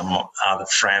invite some other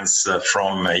friends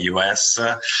from US.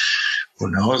 Who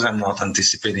knows? I'm not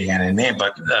anticipating any name,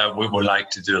 but we would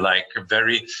like to do like a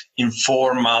very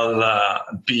informal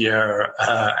beer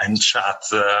and chat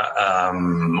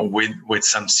with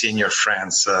some senior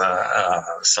friends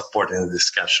supporting the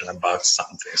discussion about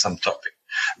some topic.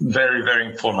 Very, very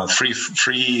informal, free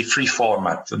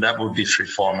format. That would be free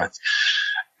format.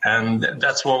 And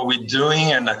that's what we're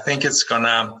doing. And I think it's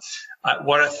gonna,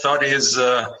 what I thought is,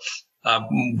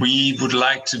 we would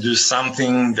like to do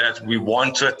something that we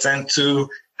want to attend to.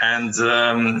 And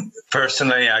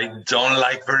personally, I don't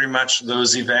like very much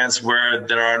those events where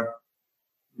there are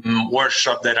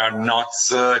workshops that are not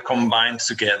combined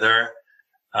together.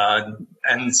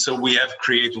 And so we have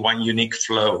created one unique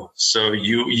flow. So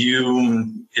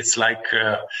it's like,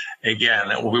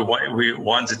 again, we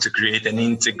wanted to create an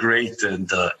integrated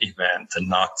event and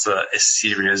not a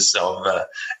series of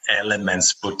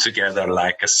elements put together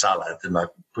like a salad.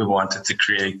 But we wanted to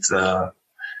create a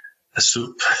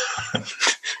soup. I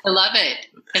love it.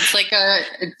 It's like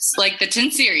the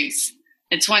 10 series.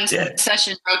 It's one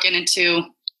session broken into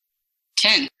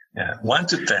 10. Yeah, 1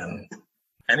 to 10.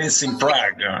 And it's in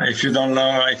Prague. If you don't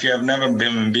know, if you have never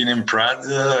been in Prague,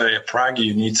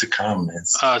 you need to come.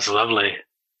 It's lovely.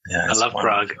 Yeah, I love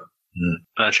Prague.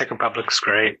 The Czech Republic's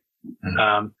great.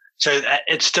 So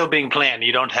it's still being planned.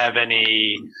 You don't have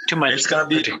too much. It's going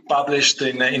to be published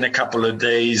in a couple of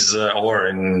days or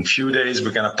in a few days.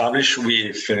 We're going to publish.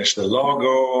 We finished the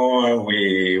logo.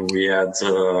 We're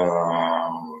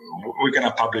going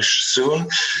to publish soon.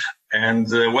 And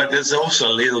there's also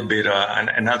a little bit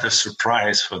another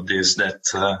surprise for this that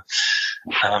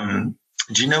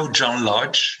do you know John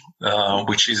Lodge,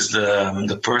 which is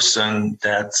the person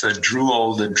that drew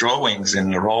all the drawings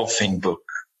in the Rolfing book?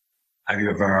 Have you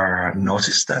ever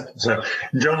noticed that? So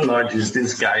John Lodge is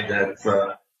this guy that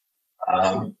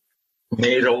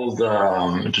made all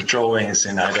the drawings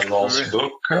in Ida Rolf's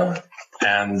book,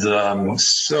 and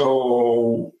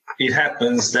so it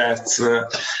happens that.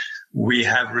 We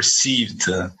have received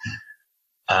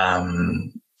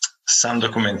some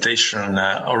documentation,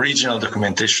 original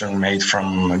documentation made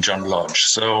from John Lodge.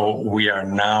 So we are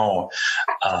now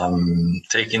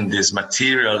taking this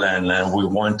material and we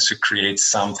want to create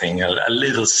something, a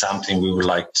little something we would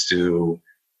like to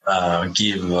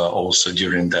give also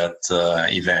during that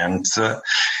event.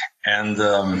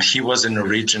 And he was an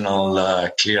original,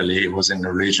 clearly, he was an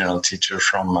original teacher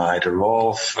from Ida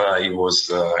Rolf.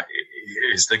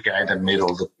 Is the guy that made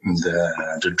all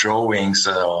the drawings,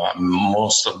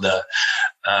 most of the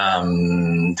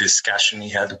discussion he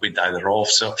had with Ida Rolf.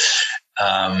 So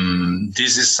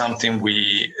this is something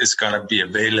is going to be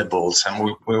available.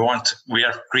 So we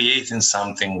are creating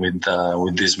something with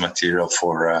this material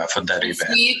for that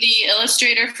event. Is he the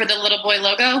illustrator for the Little Boy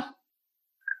logo?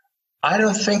 I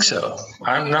don't think so.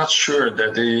 I'm not sure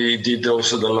that he did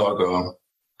also the logo.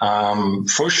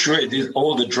 For sure, it did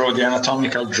all the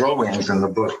anatomical drawings in the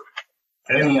book.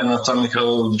 Any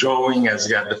anatomical drawing has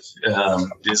got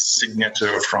this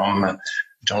signature from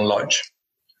John Lodge,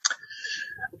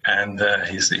 and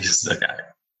he's the guy.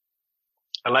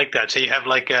 I like that. So you have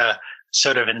like a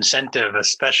sort of incentive, a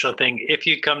special thing. If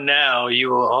you come now, you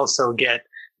will also get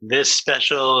this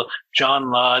special John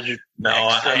Lodge. No,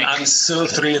 I'm so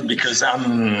thrilled because what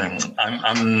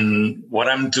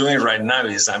I'm doing right now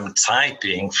is I'm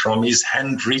typing from his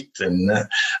handwritten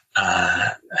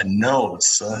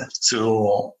notes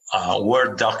to a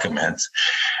Word document,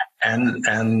 and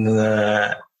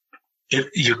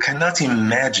you cannot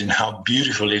imagine how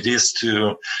beautiful it is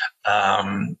to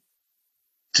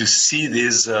see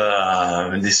this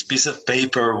piece of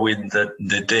paper with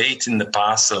the date in the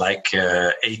past, like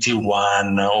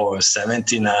 81 or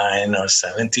 79 or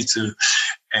 72,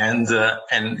 and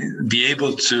be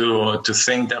able to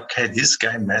think that, okay, this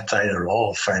guy met Ida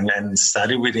Rolf and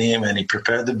study with him, and he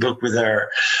prepared the book with her,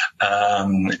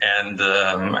 and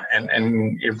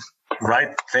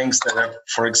write things that are,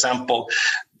 for example,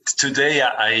 today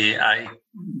I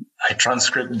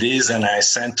transcript this and I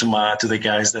sent to the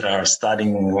guys that are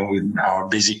studying with our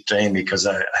basic training, because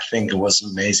I think it was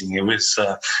amazing. It was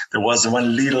there was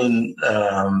one little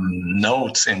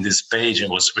note in this page.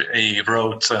 He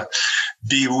wrote,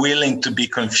 "Be willing to be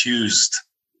confused,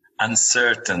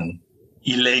 uncertain,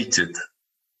 elated.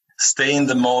 Stay in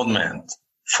the moment.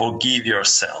 Forgive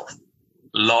yourself.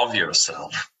 Love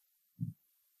yourself."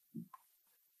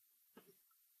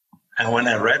 And when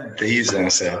I read these, I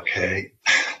said, okay.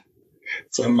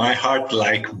 So my heart,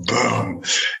 like, boom,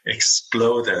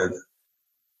 exploded.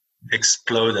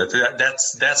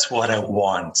 That's what I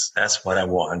want. That's what I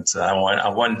want. I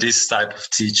want this type of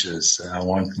teachers. I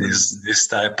want this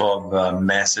type of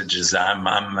messages.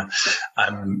 I'm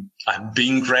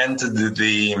being granted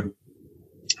the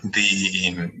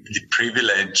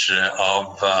privilege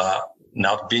of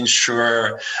not being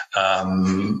sure,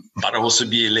 but also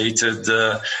be elated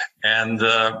and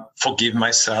forgive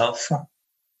myself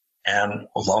and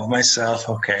love myself.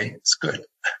 Okay, it's good.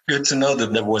 Good to know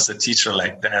that there was a teacher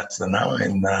like that,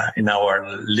 in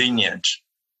our lineage.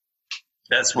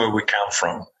 That's where we come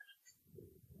from.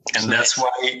 And that's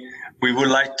why we would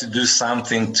like to do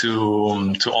something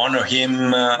to honor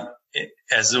him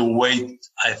as a way,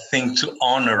 I think, to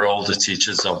honor all the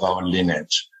teachers of our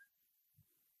lineage.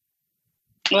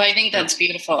 Well, I think that's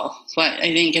beautiful. But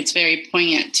I think it's very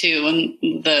poignant too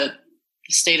in the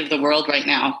state of the world right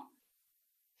now.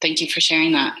 Thank you for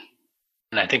sharing that.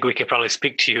 And I think we could probably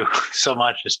speak to you so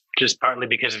much just partly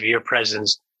because of your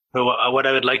presence. But what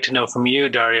I would like to know from you,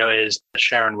 Dario, is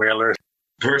Sharon Wheeler.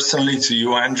 Personally, to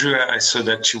you, Andrew, I saw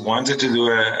that you wanted to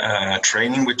do a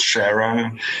training with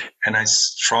Sharon, and I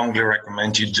strongly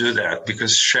recommend you do that,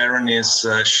 because Sharon is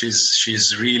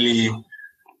she's really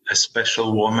a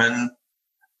special woman.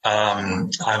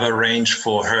 I've arranged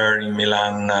for her in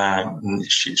Milan.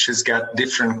 She's got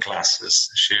different classes.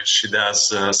 She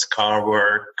does scar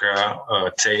work,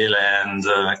 tail end,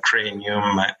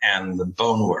 cranium, and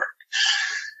bone work.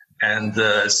 And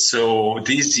so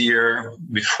this year,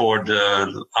 before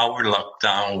our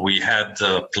lockdown, we had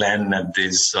planned that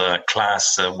this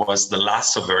class was the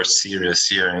last of her series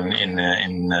here in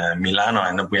Milano,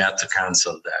 and we had to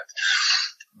cancel that.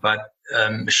 But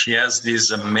she has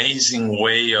this amazing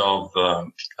way of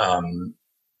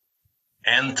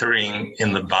entering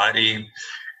in the body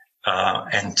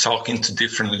and talking to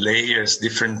different layers,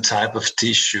 different type of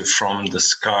tissue from the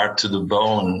scar to the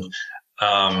bone.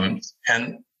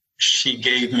 And she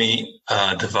gave me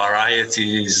the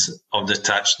varieties of the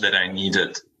touch that I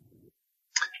needed.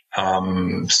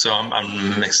 So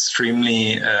I'm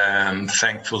extremely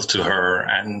thankful to her.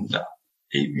 And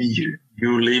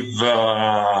you live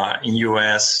in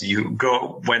US, you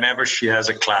go whenever she has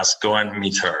a class, go and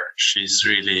meet her. She's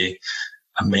really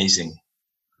amazing.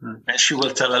 And she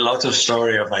will tell a lot of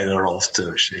story of Ida Rolf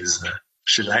too.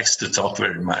 She likes to talk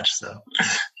very much, so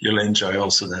you'll enjoy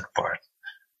also that part.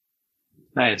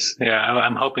 Nice. Yeah,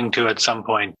 I'm hoping to at some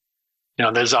point. You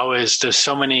know, there's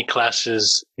so many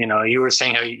classes. You know, you were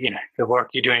saying how the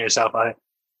work you're doing yourself. I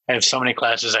have so many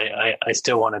classes I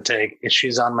still want to take.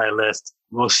 She's on my list.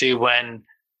 We'll see when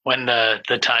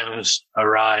the times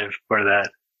arrive for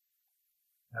that.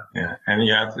 Yeah, and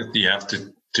you have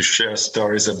to share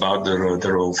stories about the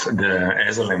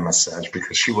Esalen massage,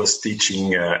 because she was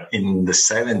teaching in the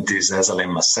 70s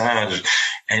Esalen massage,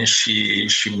 and she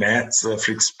met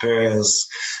Fritz Perls.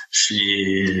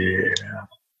 She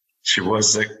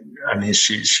was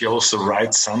she also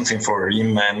writes something for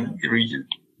him,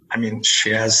 and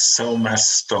she has so much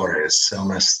stories.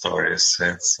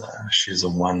 She's a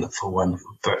wonderful,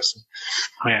 wonderful person.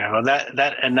 Yeah, well,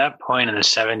 that point in the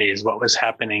 70s, what was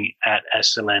happening at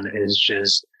Esalen is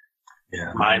just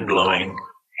mind blowing.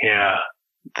 Yeah,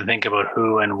 to think about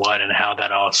who and what and how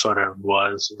that all sort of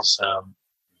was is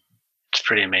it's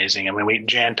pretty amazing. I mean,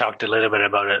 Jan talked a little bit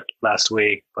about it last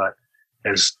week, but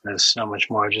there's so much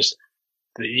more. Just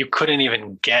you couldn't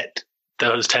even get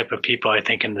those type of people, I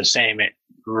think, in the same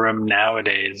room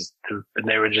nowadays.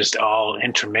 They were just all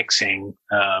intermixing,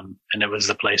 and it was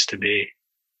the place to be.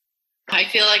 I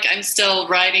feel like I'm still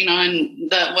riding on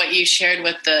what you shared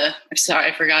with I'm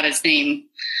sorry, I forgot his name.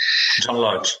 John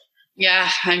Lodge. Yeah,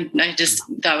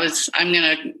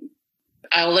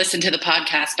 I'll listen to the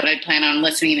podcast, but I plan on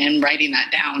listening and writing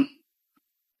that down.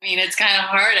 I mean, it's kind of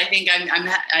hard. I think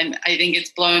I think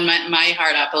it's blowing my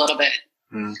heart up a little bit.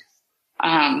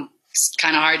 it's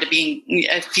kind of hard to be.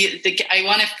 I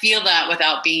want to feel that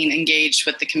without being engaged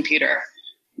with the computer.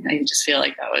 I just feel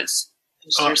like those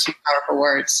are some powerful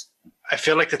words. I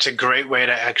feel like that's a great way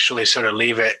to actually sort of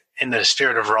leave it in the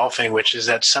spirit of Rolfing, which is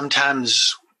that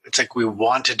sometimes it's like we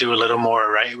want to do a little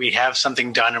more, right? We have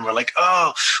something done and we're like,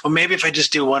 oh, well, maybe if I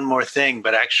just do one more thing,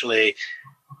 but actually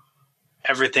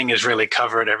everything is really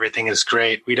covered. Everything is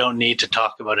great. We don't need to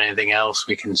talk about anything else.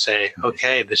 We can say,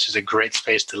 okay, this is a great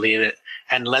space to leave it,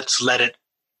 and let's let it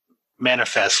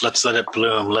manifest. Let's let it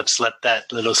bloom. Let's let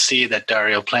that little seed that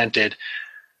Dario planted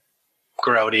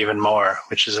grow out even more,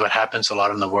 which is what happens a lot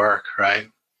in the work, right?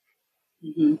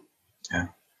 Mm-hmm. Yeah.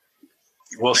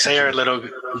 We'll say our little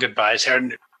goodbyes here.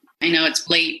 I know it's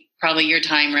late, probably your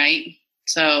time, right?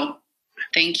 So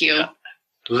thank you. Yeah.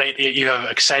 Late, you have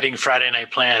exciting Friday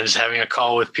night plans, having a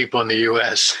call with people in the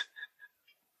U.S.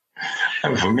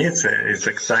 And for me, it's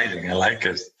exciting. I like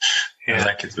it. Yeah. I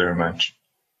like it very much.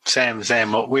 Same.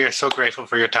 Well, we are so grateful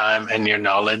for your time and your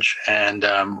knowledge, and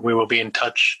we will be in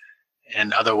touch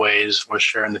in other ways, we're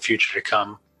sure, in the future to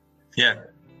come. Yeah.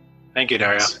 Thank you,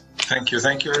 Dario. Thank you.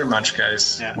 Thank you very much,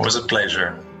 guys. Yeah. It was a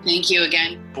pleasure. Thank you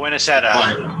again. Buona sera.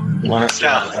 Buona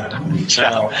sera.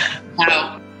 Ciao.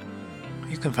 Ciao.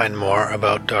 You can find more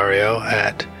about Dario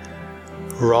at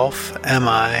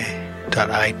rolfmi.it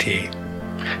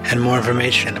and more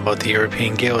information about the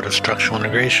European Guild of Structural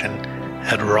Integration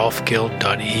at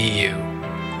rolfguild.eu.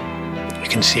 You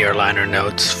can see our liner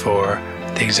notes for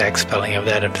the exact spelling of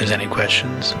that if there's any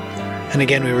questions. And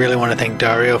again, we really want to thank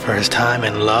Dario for his time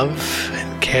and love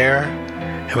and care,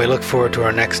 and we look forward to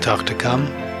our next talk to come.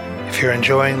 If you're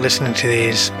enjoying listening to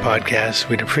these podcasts,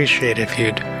 we'd appreciate if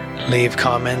you'd leave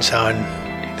comments on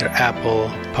either Apple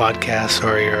Podcasts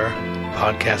or your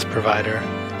podcast provider.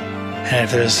 And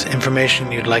if there's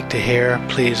information you'd like to hear,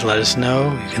 please let us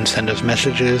know. You can send us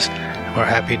messages. We're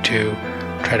happy to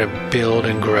try to build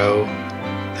and grow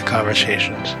the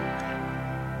conversations.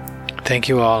 Thank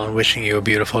you all, and wishing you a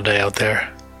beautiful day out there.